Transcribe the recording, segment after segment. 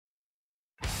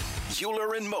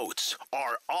Euler and Moats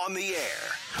are on the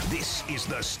air. This is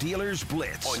the Steelers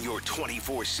Blitz on your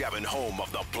 24/7 home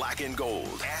of the black and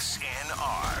gold.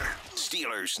 SNR,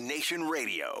 Steelers Nation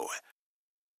Radio.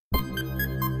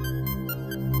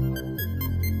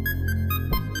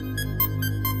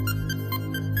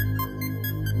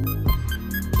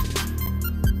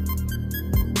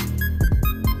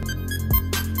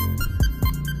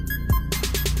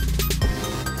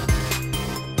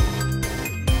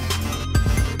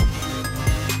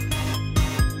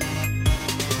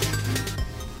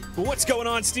 What's going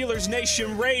on, Steelers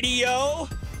Nation Radio?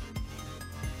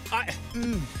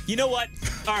 You know what?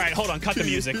 All right, hold on. Cut the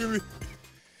music.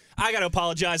 I got to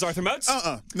apologize, Arthur Moats.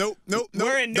 Nope.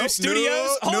 We're in new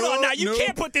studios. Hold on now. You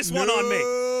can't put this one on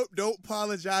me. Don't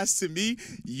apologize to me.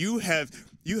 You have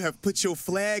put your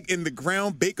flag in the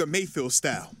ground Baker Mayfield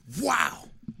style. Wow.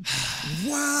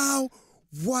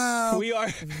 We are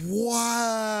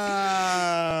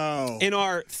in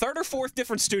our third or fourth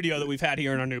different studio that we've had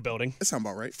here in our new building. That sounds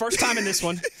about right. First time in this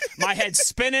one. My head's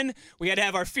spinning. We had to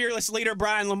have our fearless leader,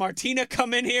 Brian LaMartina,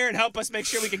 come in here and help us make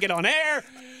sure we could get on air.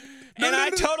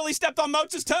 I totally stepped on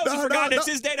Moats' toes and forgot it's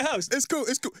his day to host. It's cool.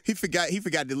 He forgot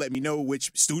to let me know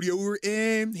which studio we were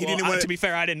in. To be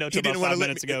fair, I didn't know until about 5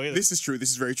 minutes ago either. This is true.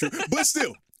 This is very true. But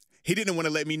still, he didn't want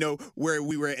to let me know where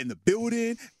we were in the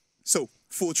building. So,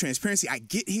 full transparency, I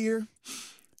get here,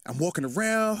 I'm walking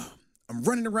around, I'm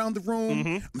running around the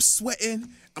room, I'm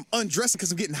sweating, I'm undressing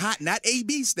because I'm getting hot, not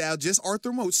AB style, just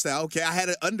Arthur Moats style, okay? I had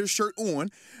an undershirt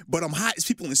on, but I'm hot. There's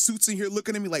people in suits in here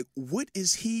looking at me like, what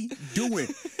is he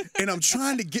doing? And I'm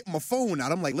trying to get my phone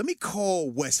out. I'm like, let me call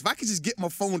Wes. If I could just get my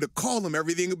phone to call him,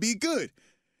 everything would be good.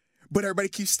 But everybody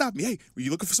keeps stopping me. Hey, were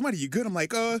you looking for somebody? You good? I'm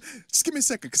like, just give me a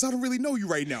second, because I don't really know you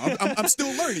right now. I'm still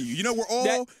learning you. You know, we're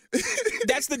all...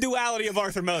 That's the duality of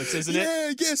Arthur Moats, isn't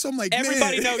it? Yeah, so I'm like,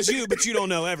 everybody knows you, but you don't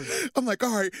know everybody. I'm like,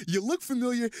 all right, you look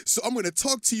familiar, so I'm going to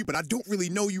talk to you, but I don't really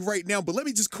know you right now, but let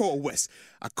me just call Wes.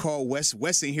 I call Wes.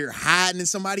 Wes in here hiding in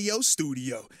somebody else's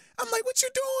studio. I'm like, what you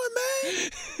doing,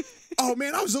 man? Oh,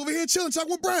 man, I was over here chilling,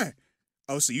 talking with Brian.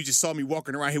 Oh, so you just saw me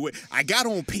walking around here with... I got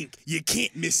on pink. You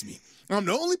can't miss me. I'm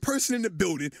the only person in the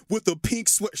building with a pink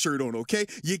sweatshirt on, okay?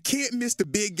 You can't miss the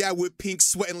big guy with pink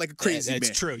sweating like a crazy man.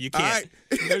 That's true. You can't.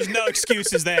 Right? There's no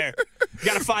excuses there. You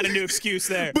got to find a new excuse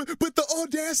there. But the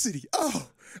audacity. Oh,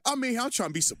 I mean, I'm trying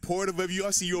to be supportive of you.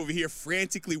 I see you over here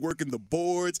frantically working the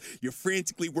boards. You're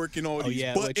frantically working all these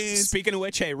buttons. Speaking of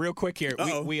which, hey, real quick here,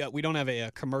 we don't have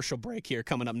a commercial break here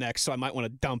coming up next, so I might want to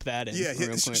dump that in. Yeah,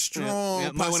 real quick. Strong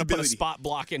possibility. Might want to put a spot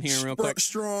block in here real quick.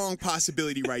 Strong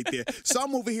possibility right there. So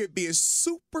I'm over here being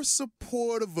super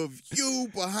supportive of you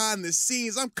behind the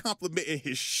scenes. I'm complimenting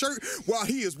his shirt while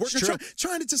he is working,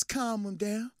 trying to just calm him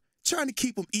down, trying to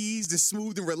keep him eased and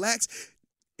smooth and relaxed.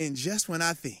 And just when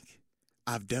I think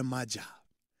I've done my job,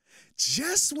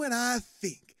 just when I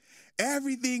think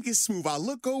everything is smooth, I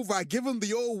look over, I give him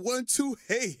the old 1-2,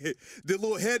 hey, the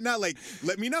little head nod, like,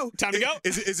 let me know. Time to go.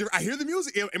 Is it? I hear the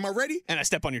music. Am I ready? And I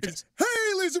step on your toes. Hey,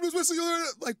 ladies and gentlemen,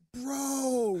 like,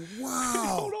 bro,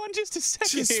 wow. Hold on just a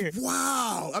second here.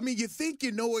 Wow. I mean, you think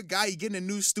you know a guy, you get in a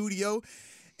new studio,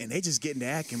 and they just getting to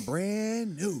acting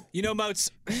brand new. You know, Moats,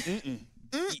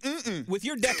 with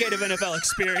your decade of NFL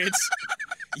experience,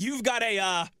 you've got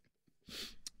a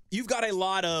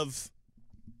lot of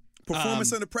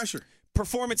performance under pressure.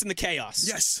 Performance in the chaos.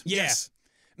 Yes. Yeah. Yes.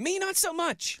 Me, not so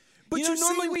much. But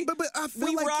normally we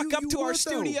like rock up to our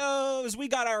studios. We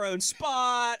got our own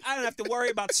spot. I don't have to worry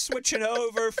about switching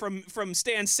over from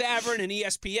Stan Savran and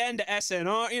ESPN to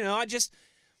SNR.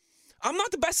 I'm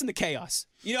not the best in the chaos.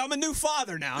 I'm a new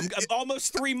father now. I'm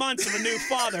almost 3 months of a new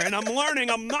father, and I'm learning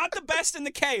I'm not the best in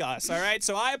the chaos, all right?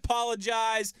 So I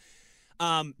apologize.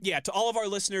 To all of our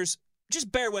listeners, just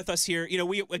bear with us here.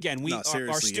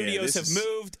 Our studios have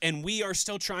moved, and we are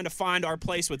still trying to find our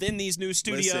place within these new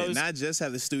studios. Listen, not just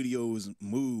have the studios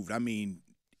moved. I mean,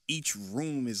 each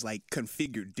room is like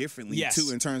configured differently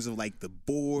too, in terms of like the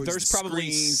boards. There's probably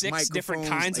screens, 6 different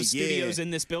kinds of studios in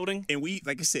this building. And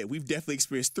like I said, we've definitely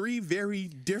experienced 3 very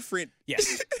different,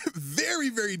 very,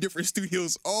 very different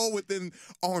studios, all within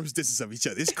arm's distance of each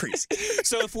other. It's crazy.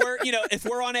 So if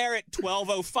we're on air at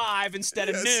 12:05 instead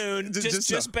of noon,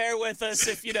 just bear with us.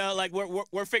 If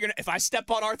we're figuring, if I step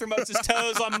on Arthur Moats'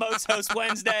 toes on Moats Host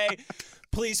Wednesday,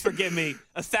 please forgive me.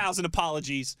 1,000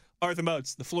 apologies. Arthur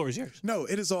Moats, the floor is yours. No,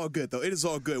 it is all good, though. It is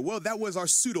all good. Well, that was our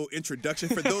pseudo introduction.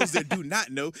 For those that do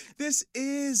not know, this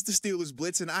is the Steelers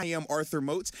Blitz, and I am Arthur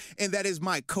Moats, and that is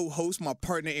my co-host, my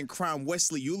partner in crime,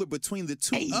 Wesley Euler. Between the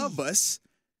two of us,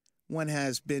 one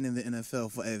has been in the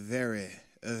NFL for a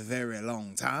very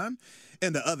long time,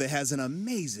 and the other has an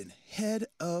amazing head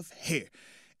of hair.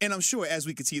 And I'm sure as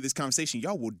we continue this conversation,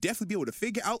 y'all will definitely be able to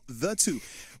figure out the two.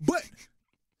 But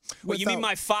Well, you mean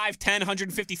my 5'10",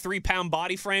 153-pound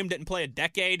body frame didn't play a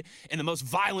decade in the most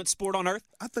violent sport on earth?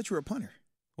 I thought you were a punter.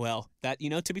 Well, that,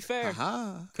 to be fair,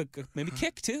 could maybe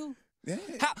kick too. Yeah.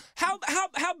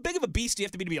 How big of a beast do you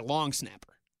have to be a long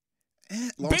snapper?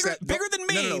 Bigger than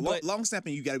me. No. But Long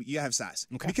snapping, you gotta have size.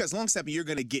 Okay. Because long snapping, you're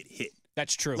gonna get hit.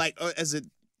 that's true. Like as a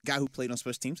guy who played on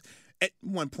special teams, at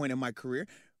one point in my career,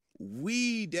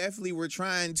 we definitely were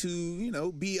trying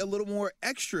to, be a little more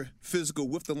extra physical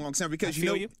with the long snapper because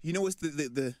you. You know what's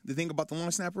the thing about the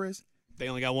long snapper is? They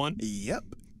only got one. Yep.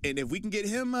 And if we can get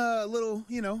him a little,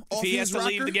 off If he his has to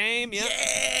rocker, leave the game, yeah,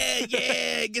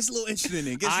 it gets a little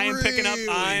interesting. I am picking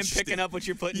interesting. up what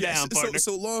you're putting Yes, down, partner.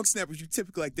 So long snappers, you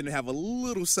typically like them to have a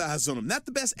little size on them. Not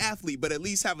the best athlete, but at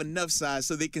least have enough size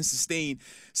so they can sustain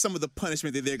some of the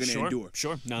punishment that they're going to endure.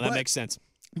 Sure. No, that makes sense.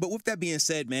 But with that being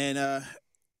said, man,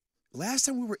 last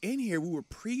time we were in here, we were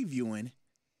previewing,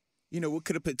 what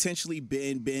could have potentially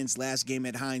been Ben's last game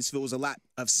at Heinz Field. There was a lot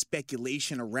of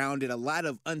speculation around it, a lot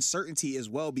of uncertainty as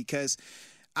well, because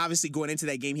obviously going into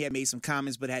that game, he had made some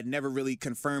comments, but had never really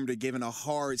confirmed or given a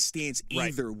hard stance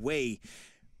either way.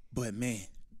 But, man,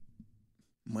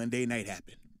 Monday night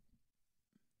happened.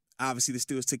 Obviously, the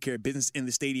Steelers took care of business in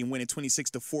the stadium, winning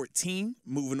 26-14,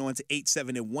 moving on to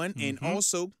 8-7-1, and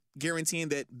also guaranteeing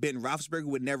that Ben Roethlisberger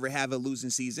would never have a losing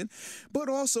season, but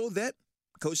also that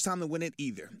Coach Tomlin wouldn't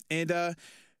either. And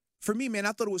for me, man,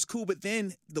 I thought it was cool, but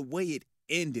then the way it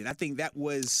ended, I think that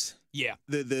was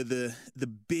the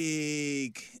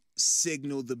big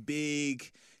signal, the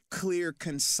big, clear,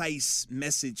 concise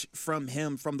message from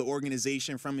him, from the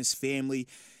organization, from his family.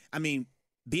 I mean,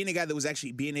 being a guy that was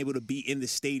actually being able to be in the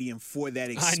stadium for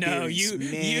that experience. I know, you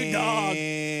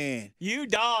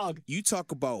dog. You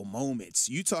talk about moments.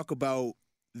 You talk about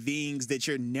things that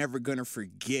you're never going to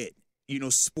forget.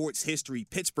 Sports history,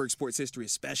 Pittsburgh sports history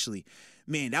especially.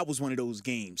 Man, that was one of those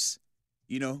games.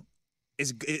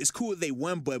 It's cool that they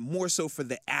won, but more so for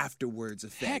the afterwards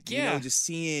effect. Heck yeah. Just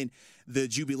seeing the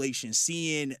jubilation,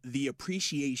 seeing the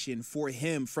appreciation for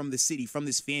him from the city, from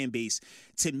this fan base.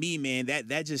 To me, man,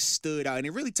 that just stood out. And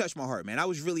it really touched my heart, man. I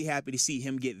was really happy to see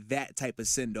him get that type of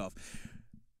send-off.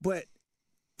 But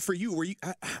for you, were you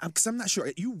 – because I'm not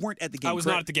sure. You weren't at the game, I was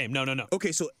correct? not at the game. No.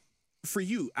 Okay, so for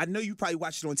you, I know you probably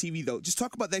watched it on TV, though. Just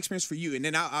talk about the experience for you, and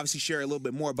then I'll obviously share a little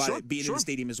bit more about it being in the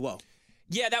stadium as well.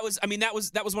 Yeah, that was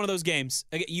one of those games.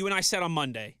 You and I said on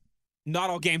Monday,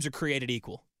 not all games are created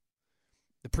equal.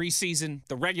 The preseason,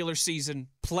 the regular season,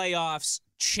 playoffs,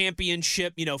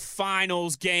 championship,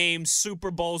 finals, games,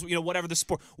 Super Bowls, whatever the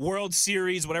sport, World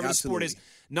Series, whatever Absolutely. the sport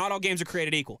is, not all games are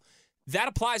created equal. That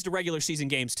applies to regular season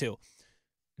games too.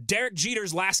 Derek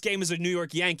Jeter's last game as a New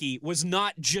York Yankee was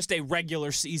not just a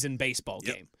regular season baseball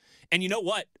game. And you know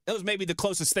what? That was maybe the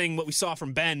closest thing what we saw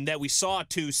from Ben that we saw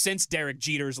to since Derek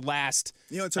Jeter's last.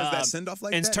 In terms of that send-off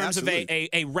like that? In terms Absolutely.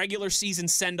 of a regular season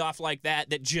send-off like that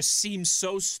just seems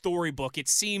so storybook. It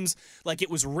seems like it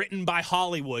was written by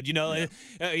Hollywood.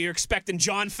 You're expecting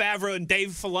Jon Favreau and Dave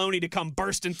Filoni to come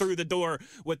bursting through the door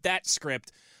with that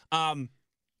script.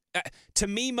 To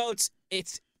me, Moats,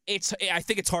 I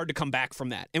think it's hard to come back from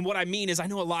that. And what I mean is I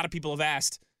know a lot of people have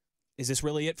asked, is this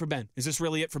really it for Ben? Is this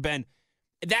really it for Ben?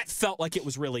 That felt like it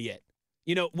was really it.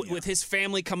 With his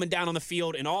family coming down on the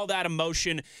field and all that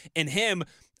emotion and him.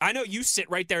 I know you sit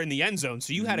right there in the end zone,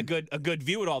 so you had a good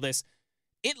view at all this.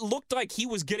 It looked like he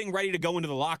was getting ready to go into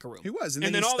the locker room. He was.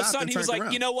 And then all of a sudden he was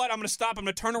like, you know what? I'm going to stop. I'm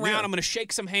going to turn around. Yeah. I'm going to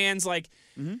shake some hands.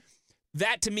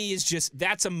 That to me is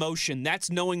that's emotion.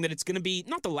 That's knowing that it's going to be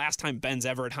not the last time Ben's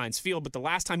ever at Heinz Field, but the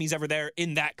last time he's ever there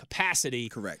in that capacity.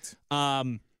 Correct.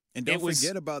 And don't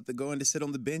forget about the going to sit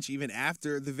on the bench even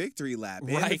after the victory lap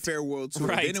and the farewell tour.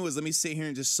 Right. Then it was let me sit here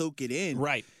and just soak it in.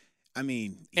 Right. I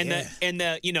mean, and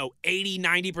the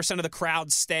 80-90% of the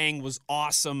crowd staying was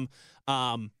awesome.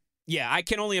 I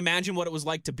can only imagine what it was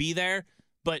like to be there.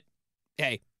 But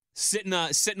hey, sitting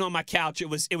on my couch, it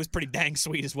was pretty dang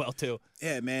sweet as well too.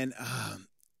 Yeah, man.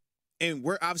 And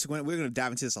we're obviously going to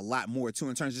dive into this a lot more too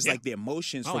in terms of just like the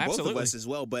emotions for both of us as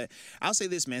well. But I'll say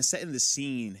this, man, setting the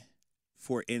scene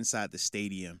for inside the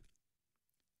stadium,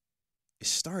 it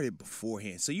started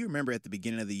beforehand. So you remember at the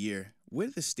beginning of the year, what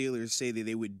did the Steelers say that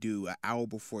they would do an hour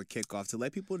before kickoff to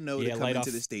let people know to come into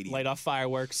the stadium? Light off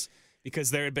fireworks because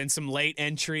there had been some late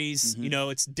entries.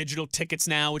 It's digital tickets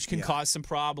now, which can cause some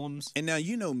problems. And now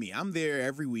you know me. I'm there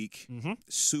every week,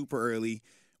 super early,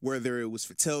 whether it was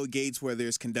for tailgates, whether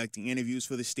it's conducting interviews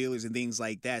for the Steelers and things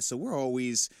like that. So we're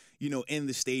always, in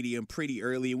the stadium pretty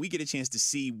early, and we get a chance to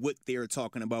see what they're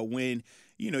talking about when,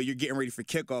 you're getting ready for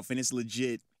kickoff and it's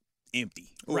legit empty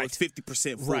or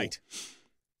 50% full. Right.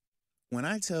 When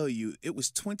I tell you, it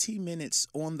was 20 minutes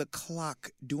on the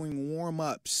clock doing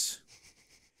warm-ups,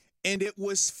 and it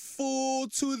was full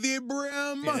to the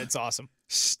brim. Yeah, that's awesome.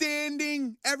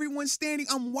 Standing, everyone standing.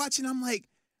 I'm watching. I'm like,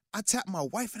 I tap my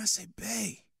wife, and I say,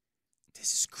 babe,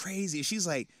 this is crazy. And she's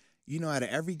like, you know, out of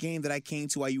every game that I came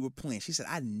to while you were playing, she said,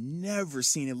 I never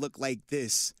seen it look like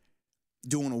this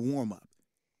doing a warm-up.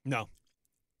 No.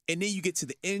 And then you get to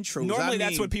the intros. Normally,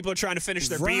 that's when people are trying to finish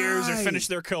their beers or finish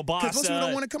their kielbasa. Because most people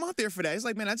don't want to come out there for that. It's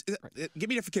like, man, give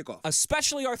me that for kickoff.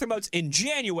 Especially Arthur Moats in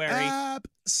January.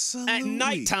 Absolutely. At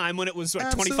nighttime when it was,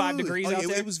 25 degrees out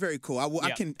there? It was very cool. I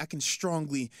can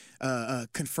strongly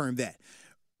confirm that.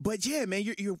 But yeah, man,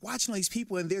 you're watching all these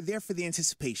people, and they're there for the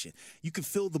anticipation. You can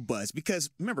feel the buzz. Because,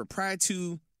 remember, prior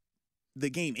to the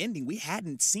game ending, we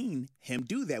hadn't seen him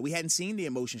do that. We hadn't seen the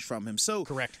emotions from him. So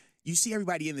correct. You see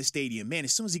everybody in the stadium. Man,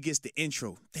 as soon as he gets the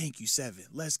intro, thank you, 7.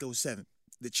 Let's go, 7.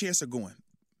 The chants are going.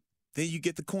 Then you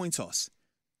get the coin toss.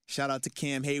 Shout out to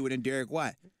Cam Hayward and Derek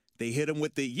White. They hit him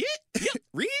with the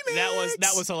remix.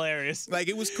 That was hilarious. Like,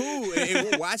 it was cool. And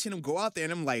we're watching him go out there,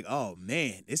 and I'm like, oh,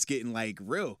 man, it's getting, like,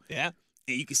 real. Yeah.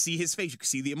 And you can see his face. You can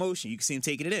see the emotion. You can see him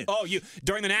taking it in. Oh,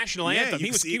 during the national anthem. He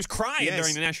was crying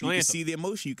during the national anthem. You can see the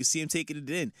emotion. You can see him taking it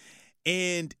in.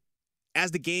 And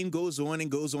as the game goes on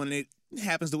and it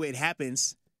happens the way it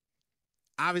happens,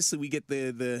 obviously we get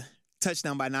the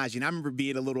touchdown by Najee. And I remember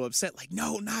being a little upset, like,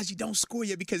 no, Najee, don't score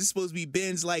yet because it's supposed to be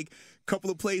Ben's, like,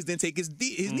 couple of plays, then take his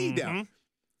knee down.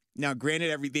 Now,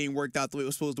 granted, everything worked out the way it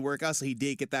was supposed to work out, so he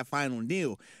did get that final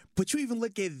kneel. But you even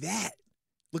look at that.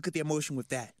 Look at the emotion with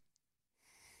that.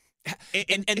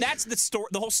 And that's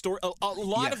the whole story. A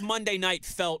lot of Monday night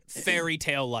felt fairy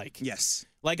tale like. Yes.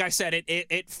 Like I said,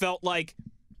 it felt like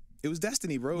it was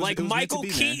destiny, bro. Like Michael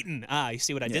Keaton. You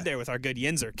see what I did there with our good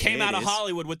Yinzer. Came out of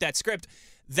Hollywood with that script.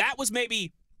 That was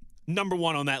maybe number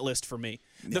one on that list for me.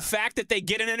 Yeah. The fact that they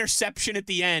get an interception at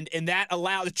the end, and that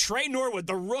allowed Trey Norwood,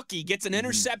 the rookie, gets an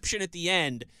interception at the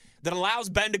end that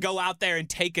allows Ben to go out there and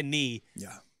take a knee.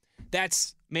 Yeah.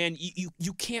 That's, man,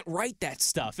 you can't write that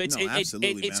stuff.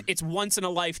 Absolutely, man. It's once in a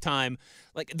lifetime.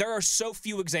 Like, there are so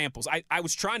few examples. I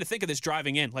was trying to think of this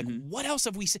driving in. Like, what else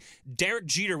have we seen? Derek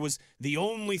Jeter was the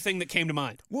only thing that came to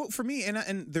mind. Well, for me, and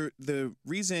the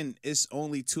reason it's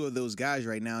only 2 of those guys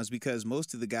right now is because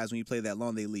most of the guys, when you play that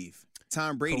long, they leave.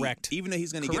 Tom Brady, correct. Even though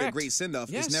he's going to get a great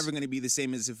send-off, it's never going to be the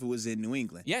same as if it was in New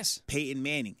England. Yes. Peyton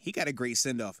Manning, he got a great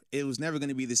send-off. It was never going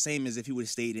to be the same as if he would have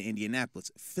stayed in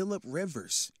Indianapolis. Phillip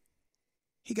Rivers,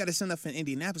 he got a send-off in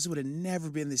Indianapolis. It would have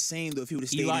never been the same, though, if he would have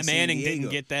stayed in San Diego. Eli Manning didn't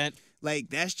get that. Like,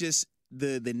 that's just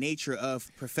the nature of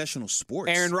professional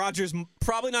sports. Aaron Rodgers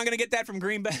probably not going to get that from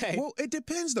Green Bay. Well, it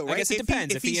depends, though, right? I guess it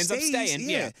depends. If he ends up staying,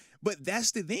 yeah. But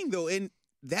that's the thing, though, and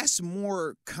that's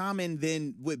more common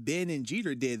than what Ben and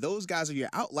Jeter did. Those guys are your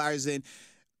outliers, and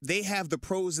they have the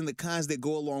pros and the cons that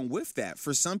go along with that.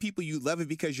 For some people, you love it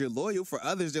because you're loyal. For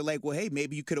others, they're like, well, hey,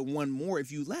 maybe you could have won more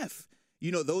if you left.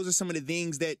 You know, those are some of the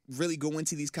things that really go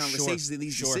into these conversations and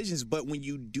these decisions. But when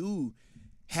you do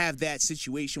have that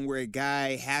situation where a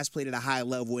guy has played at a high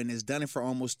level and has done it for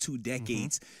almost 2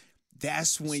 decades,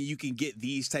 that's when you can get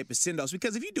these type of send-offs.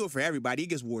 Because if you do it for everybody, it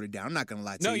gets watered down. I'm not going to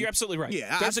lie to you. No, you're absolutely right.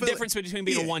 Yeah, there's a difference between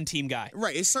being a one-team guy.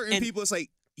 Right. It's certain people, it's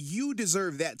like, you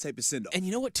deserve that type of send-off. And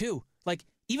you know what, too? Like,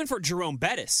 even for Jerome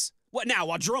Bettis. What now?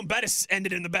 While Jerome Bettis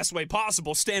ended in the best way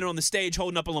possible, standing on the stage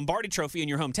holding up a Lombardi trophy in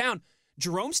your hometown,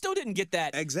 Jerome still didn't get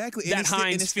that that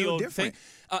Heinz Field thing.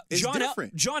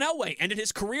 John Elway ended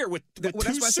his career with 2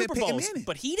 Super Bowls,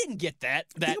 but he didn't get that.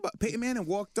 Think about Peyton Manning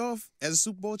walked off as a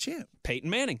Super Bowl champ. Peyton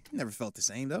Manning Never felt the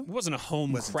same, though. It wasn't a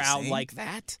home crowd like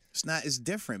that. It's not. It's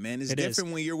different, man. It's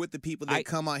different when you're with the people that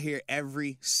come out here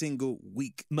every single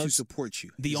week to support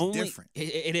you. Different.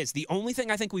 It is. The only thing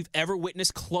I think we've ever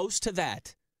witnessed close to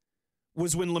that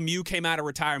was when Lemieux came out of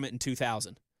retirement in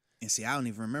 2000. And see, I don't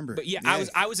even remember. But yeah.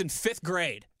 I was in 5th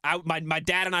grade. My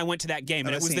dad and I went to that game,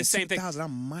 and it was the same thing. I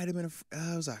might have been.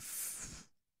 I was like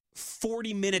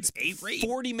 40 minutes.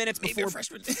 40 minutes before.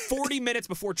 40 minutes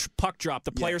before puck drop,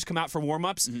 the players come out for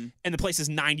warm-ups, and the place is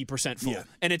 90% full,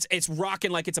 and it's rocking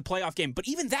like it's a playoff game. But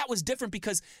even that was different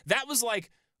because that was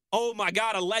like, oh my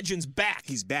God, a legend's back.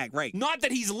 He's back, right? Not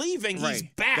that he's leaving, he's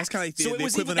back. That's kind of like the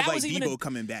equivalent of like Debo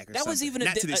coming back. Or that was even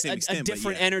not to the same extent, a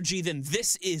different energy than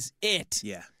this is it.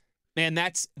 Yeah. Man,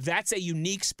 that's a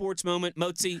unique sports moment.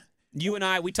 Motzi, you and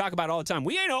I, we talk about it all the time.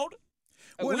 We ain't old.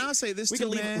 Well, and I'll say this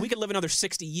too, man. We could live another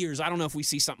 60 years. I don't know if we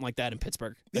see something like that in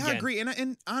Pittsburgh. Yeah, I agree.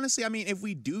 And honestly, I mean, if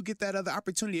we do get that other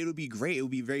opportunity, it'll be great. It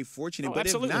would be very fortunate. But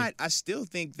absolutely. If not, I still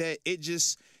think that it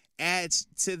just adds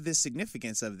to the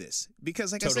significance of this.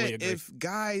 Because like I said, if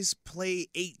guys play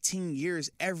 18 years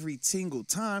every single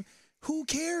time, Who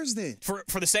cares then?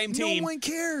 For the same team. No one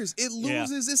cares. It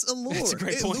loses its allure. That's a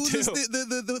great point, it loses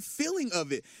too. the feeling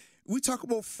of it. We talk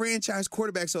about franchise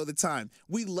quarterbacks all the time.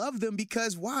 We love them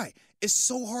because why? It's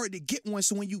so hard to get one.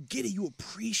 So when you get it, you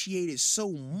appreciate it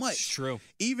so much. It's true.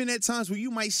 Even at times where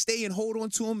you might stay and hold on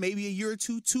to them maybe a year or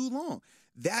two too long.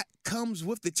 That comes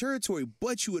with the territory.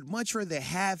 But you would much rather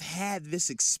have had this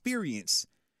experience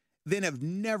than have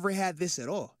never had this at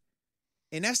all.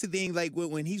 And that's the thing, like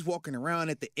when he's walking around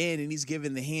at the end and he's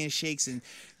giving the handshakes and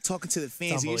talking to the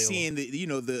fans, and you're seeing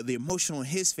the emotion on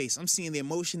his face. I'm seeing the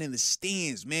emotion in the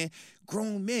stands, man.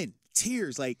 Grown men,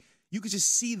 tears. Like you could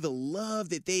just see the love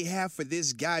that they have for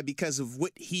this guy because of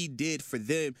what he did for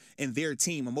them and their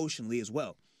team emotionally as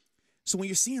well. So when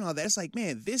you're seeing all that, it's like,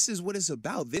 man, this is what it's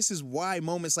about. This is why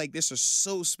moments like this are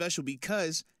so special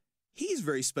because he's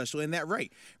very special in that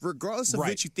right. Regardless of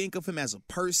what you think of him as a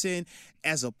person,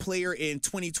 as a player in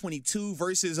 2022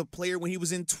 versus a player when he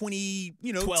was in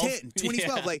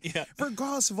 2012.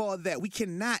 Regardless of all of that, we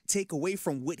cannot take away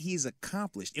from what he's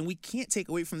accomplished. And we can't take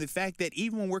away from the fact that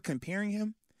even when we're comparing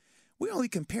him, we only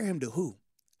compare him to who?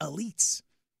 Elites.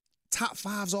 Top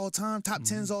 5s all time, top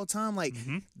 10s all time. Like,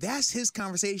 that's his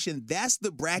conversation. That's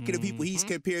the bracket of people he's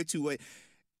compared to.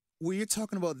 Where you're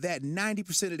talking about that,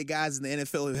 90% of the guys in the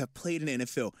NFL who have played in the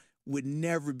NFL would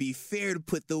never be fair to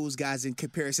put those guys in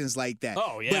comparisons like that.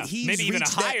 Oh, yeah. But he's maybe even a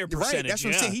higher percentage. Right, that's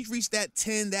what I'm saying. He's reached that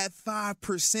 10, that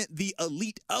 5%, the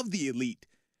elite of the elite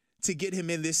to get him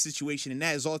in this situation. And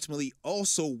that is ultimately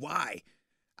also why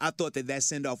I thought that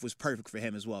send-off was perfect for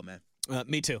him as well, man.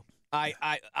 Me too.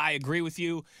 I agree with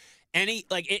you.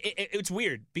 It's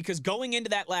weird because going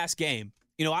into that last game,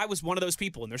 I was one of those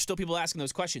people, and there's still people asking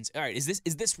those questions. All right, is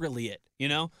this really it?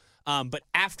 But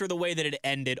after the way that it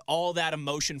ended, all that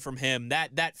emotion from him,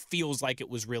 that feels like it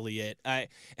was really it. I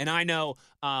know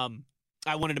I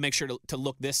wanted to make sure to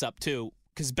look this up too,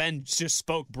 because Ben just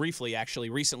spoke briefly,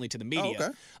 actually, recently to the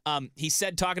media. Oh, okay. He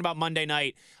said, talking about Monday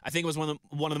night, I think it was one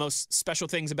of the most special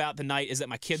things about the night is that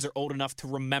my kids are old enough to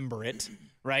remember it,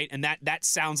 right? And that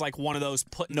sounds like one of those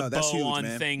putting a bow on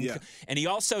thing. Yeah. And he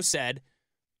also said,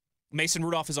 Mason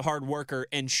Rudolph is a hard worker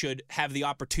and should have the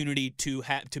opportunity to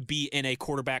be in a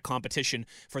quarterback competition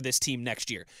for this team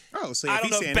next year. Oh, so I don't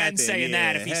know if Ben's saying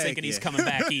that if he's thinking he's coming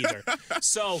back either.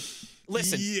 So,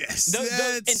 listen,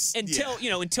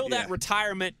 until that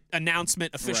retirement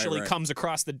announcement officially comes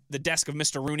across the desk of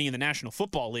Mr. Rooney in the National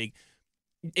Football League,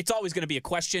 it's always going to be a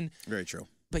question. Very true.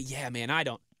 But yeah, man,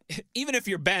 even if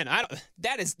you're Ben,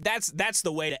 that's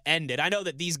the way to end it. I know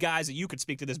that these guys, that you could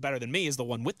speak to this better than me, is the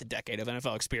one with the decade of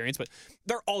NFL experience, but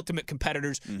they're ultimate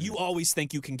competitors. Mm-hmm. You always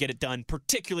think you can get it done,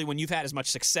 particularly when you've had as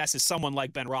much success as someone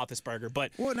like Ben Roethlisberger.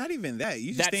 But not even that.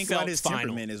 You just think about his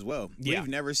temperament as well. Yeah. We've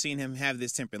never seen him have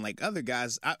this temperament like other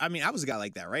guys. I was a guy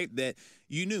like that, right? That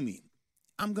you knew me.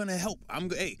 I'm going to help.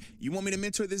 Hey, you want me to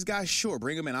mentor this guy? Sure,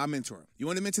 bring him in. I'll mentor him. You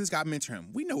want to mentor this guy? I'll mentor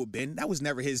him. We know Ben. That was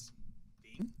never his.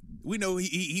 We know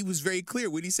he was very clear.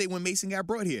 What did he say when Mason got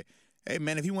brought here? Hey,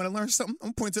 man, if you want to learn something,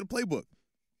 I'm pointing to the playbook.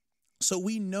 So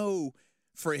we know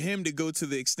for him to go to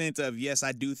the extent of, yes,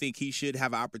 I do think he should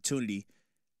have an opportunity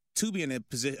to be in a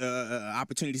position,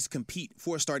 opportunity to compete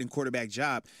for a starting quarterback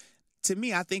job. To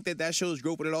me, I think that shows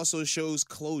growth, but it also shows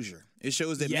closure. It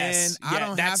shows that, I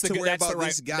don't have to worry about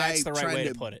this guy. That's the right way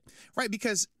to put it. Right,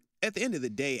 because at the end of the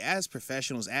day, as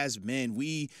professionals, as men,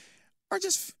 we are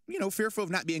just, fearful of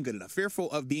not being good enough, fearful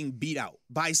of being beat out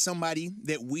by somebody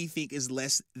that we think is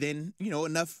less than,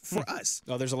 enough for us.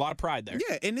 Oh, there's a lot of pride there.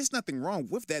 Yeah, and there's nothing wrong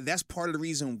with that. That's part of the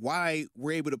reason why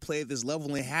we're able to play at this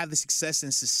level and have the success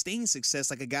and sustain success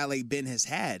like a guy like Ben has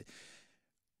had.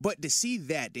 But to see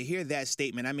that, to hear that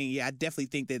statement, I definitely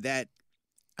think that the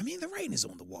writing is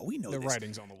on the wall. We know the this.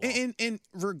 writing's on the wall. And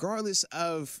regardless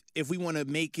of if we want to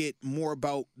make it more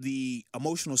about the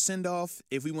emotional send-off,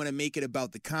 if we want to make it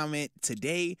about the comment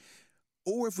today,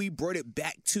 or if we brought it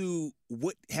back to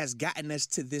what has gotten us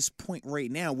to this point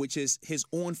right now, which is his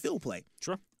on-field play.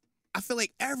 Sure. I feel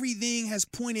like everything has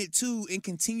pointed to and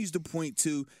continues to point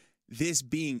to this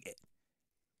being it.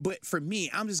 But for me,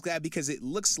 I'm just glad because it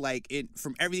looks like it,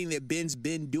 from everything that Ben's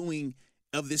been doing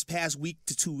of this past week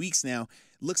to 2 weeks now,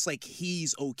 looks like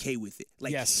he's okay with it.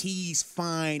 Like he's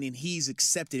fine and he's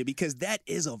accepted it, because that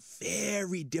is a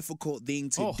very difficult thing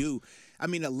to do. A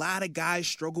lot of guys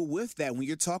struggle with that when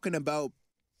you're talking about,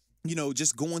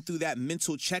 just going through that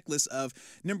mental checklist of,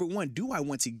 number one, do I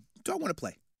want to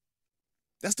play?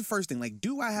 That's the first thing. Like,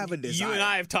 do I have a desire? You and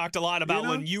I have talked a lot about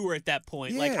when you were at that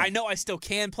point. Yeah. Like, I know I still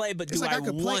can play, but do I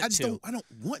want to? I don't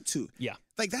want to. Yeah.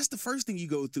 Like, that's the first thing you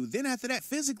go through. Then after that,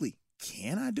 physically,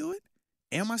 can I do it?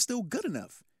 Am I still good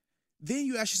enough? Then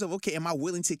you ask yourself, okay, am I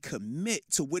willing to commit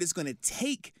to what it's going to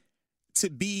take to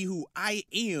be who I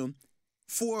am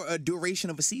for a duration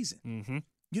of a season. Mm-hmm.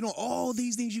 You know, all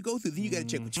these things you go through. Then you got to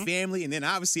check with your family. And then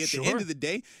obviously at the end of the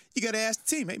day, you got to ask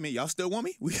the team, hey, man, y'all still want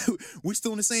me? We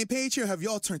still on the same page here? Have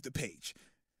y'all turned the page?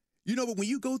 You know, but when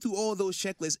you go through all those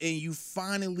checklists and you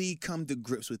finally come to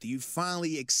grips with it, you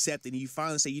finally accept it, and you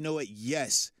finally say, you know what?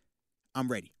 Yes,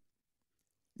 I'm ready.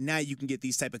 Now you can get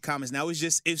these type of comments. Now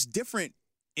it's different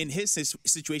in his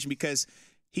situation because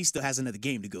he still has another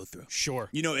game to go through. Sure.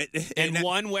 You know, and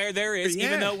one where there is,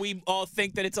 even though we all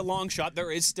think that it's a long shot,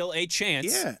 there is still a chance.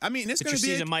 Yeah, I mean, your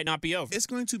season might not be over. It's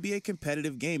going to be a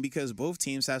competitive game because both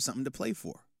teams have something to play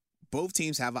for. Both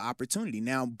teams have an opportunity.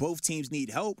 Now, both teams need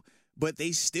help, but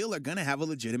they still are going to have a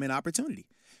legitimate opportunity.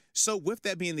 So with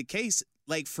that being the case,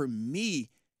 like for me,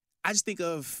 I just think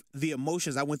of the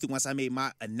emotions I went through once I made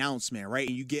my announcement, right?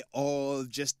 And you get all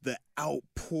just the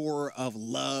outpour of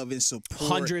love and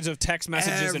support. Hundreds of text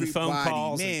messages and phone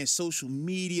calls. Man, social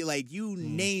media, like you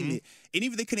name it. And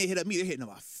even if they couldn't hit up me, they're hitting up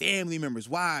my family members,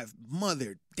 wife,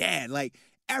 mother, dad, like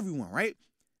everyone, right?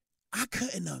 I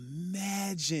couldn't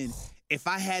imagine if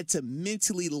I had to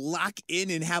mentally lock in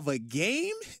and have a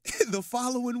game the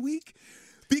following week.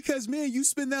 Because, man, you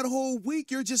spend that whole week,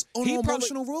 you're just on an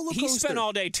emotional roller coaster. He spent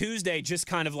all day Tuesday just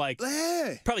kind of like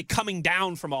probably coming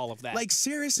down from all of that. Like,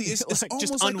 seriously, it's like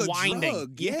almost just like unwinding. a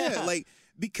drug. Yeah, like,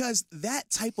 because that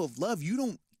type of love, you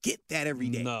don't get that every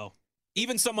day. No.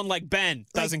 Even someone like Ben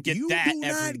doesn't get that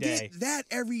every day. You do not get that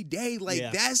every day.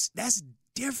 Like, that's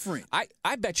different.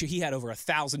 I bet you he had over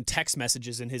 1,000 text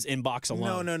messages in his inbox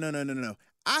alone. No.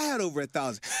 I had over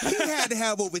 1,000. He had to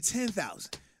have over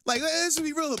 10,000. Like, let's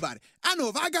be real about it. I know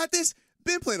if I got this,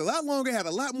 Ben played a lot longer, had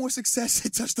a lot more success,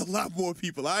 and touched a lot more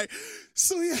people, all right?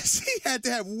 So, yes, he had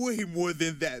to have way more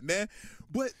than that, man.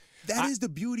 But that is the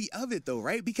beauty of it, though,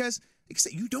 right? Because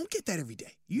you don't get that every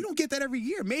day. You don't get that every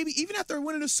year. Maybe even after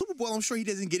winning the Super Bowl, I'm sure he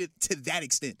doesn't get it to that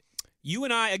extent. You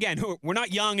and I, again, we're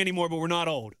not young anymore, but we're not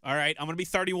old, all right? I'm going to be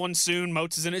 31 soon.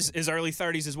 Moats is in his early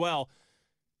 30s as well.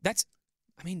 That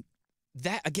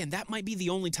might be the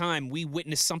only time we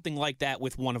witness something like that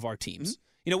with one of our teams. Mm-hmm.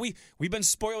 You know, we've been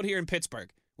spoiled here in Pittsburgh.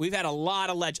 We've had a lot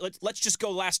of let's just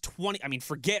go last 20. I mean,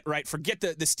 forget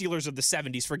the Steelers of the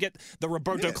 70s. Forget the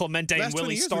Roberto Clemente and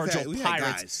Willie Stargell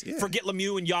Pirates. Forget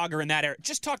Lemieux and Yager in that era.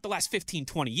 Just talk the last 15,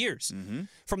 20 years. Mm-hmm.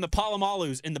 From the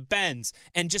Palomalus and the Bens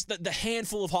and just the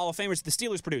handful of Hall of Famers the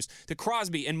Steelers produced, to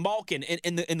Crosby and Malkin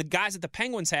and the guys that the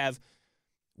Penguins have.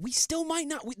 We still might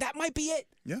not. That might be it.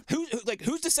 Yeah.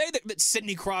 Who's to say that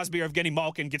Sidney Crosby or Evgeny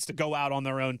Malkin gets to go out on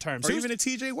their own terms? Or even a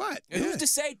TJ Watt. Who's to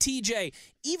say TJ?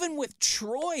 Even with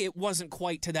Troy, it wasn't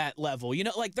quite to that level. You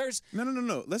know, like there's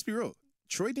no. Let's be real.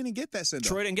 Troy didn't get that send off.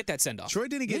 Troy didn't get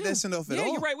that send off at all.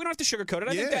 Yeah, you're right. We don't have to sugarcoat it.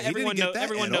 I think that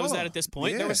everyone knows that at this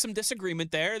point. Yeah. There was some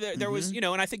disagreement there. There was, and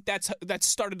I think that's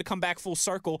started to come back full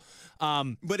circle.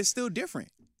 But it's still different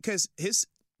because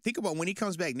think about when he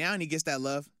comes back now and he gets that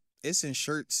love. It's in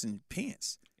shirts and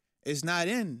pants. It's not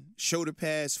in shoulder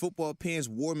pads, football pants,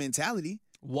 war mentality.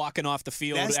 Walking off the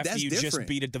field after you different. Just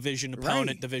beat a division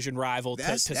opponent, division rival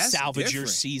to salvage different. your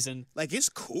season. Like, it's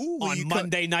cool. On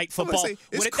Monday Night Football.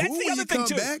 It's cool when you come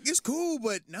back. It's cool,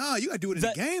 but no, you got to do it in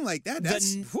a game like that.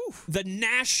 That's the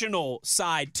national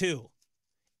side, too.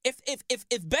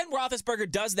 If Ben Roethlisberger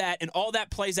does that and all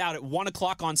that plays out at 1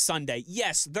 o'clock on Sunday,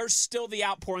 yes, there's still the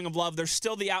outpouring of love. There's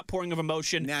still the outpouring of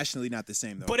emotion. Nationally, not the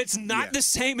same, though. But it's not the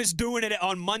same as doing it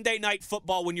on Monday Night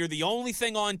Football when you're the only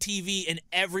thing on TV and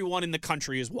everyone in the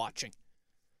country is watching.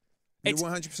 You're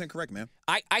 100% correct, man.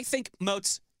 I think,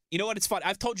 Moats, you know what? It's fun.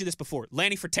 I've told you this before.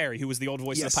 Lanny Fratteri, who was the old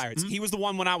voice of the Pirates, he was the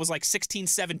one when I was like 16,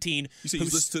 17. You said you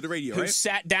listened to the radio, right? Who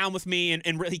sat down with me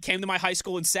and he came to my high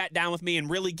school and sat down with me and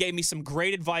really gave me some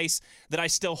great advice that I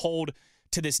still hold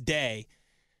to this day.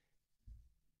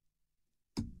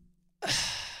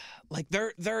 Like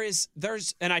there's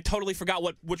and I totally forgot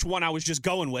which one I was just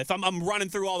going with. I'm running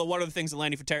through all the what are the things that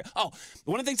Lanny Fratteri. Oh,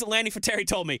 one of the things that Lanny Fratteri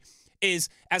told me is,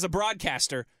 as a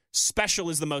broadcaster, special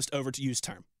is the most overused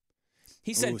term.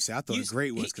 He said, I thought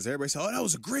great was because everybody said, that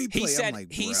was a great play.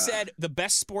 He said the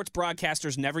best sports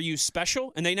broadcasters never use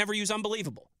special and they never use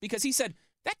unbelievable, because he said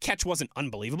that catch wasn't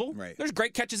unbelievable. Right. There's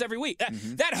great catches every week.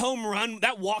 That home run,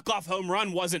 that walk-off home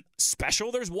run wasn't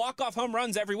special. There's walk-off home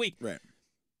runs every week. Right.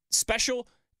 Special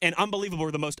and unbelievable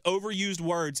are the most overused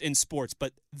words in sports,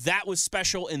 but that was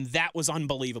special and that was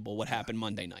unbelievable what happened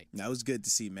Monday night. That was good to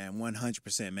see, man.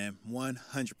 100%, man.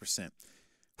 100%.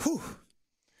 Whew.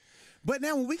 But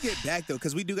now when we get back, though,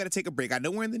 because we do got to take a break. I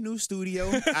know we're in the new studio.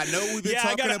 I know we've been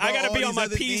talking about I gotta all be on these my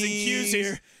other P's and Q's things,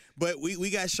 here. But we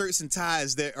got shirts and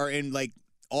ties that are in, like,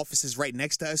 office is right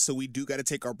next to us, so we do got to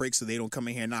take our breaks so they don't come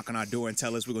in here and knock on our door and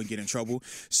tell us we're going to get in trouble.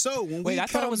 So when Wait, we I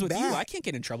thought it was with back, you. I can't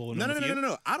get in trouble when I'm with you.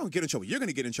 No. I don't get in trouble. You're going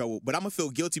to get in trouble, but I'm going to feel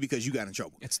guilty because you got in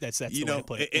trouble. That's the you way know, to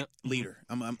put it. Leader.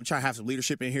 I'm trying to have some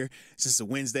leadership in here since it's a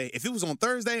Wednesday. If it was on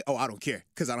Thursday, I don't care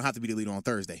because I don't have to be the leader on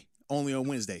Thursday. Only on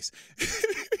Wednesdays.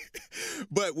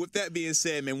 But with that being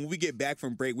said, man, when we get back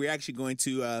from break, we're actually going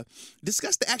to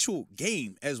discuss the actual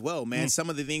game as well, man. Some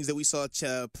of the things that we saw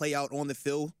play out on the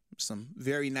field. Some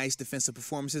very nice defensive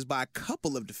performances by a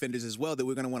couple of defenders as well that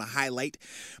we're going to want to highlight.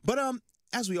 But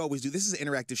as we always do, this is an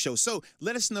interactive show. So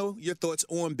let us know your thoughts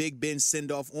on Big Ben's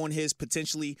send-off on his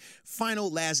potentially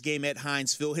final last game at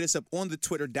Heinz Field. Hit us up on the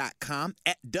Twitter.com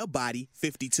at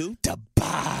TheBody52. The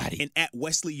body. And at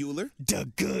Wesley Euler.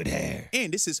 The good hair.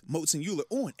 And this is Moats and Euler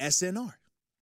on SNR.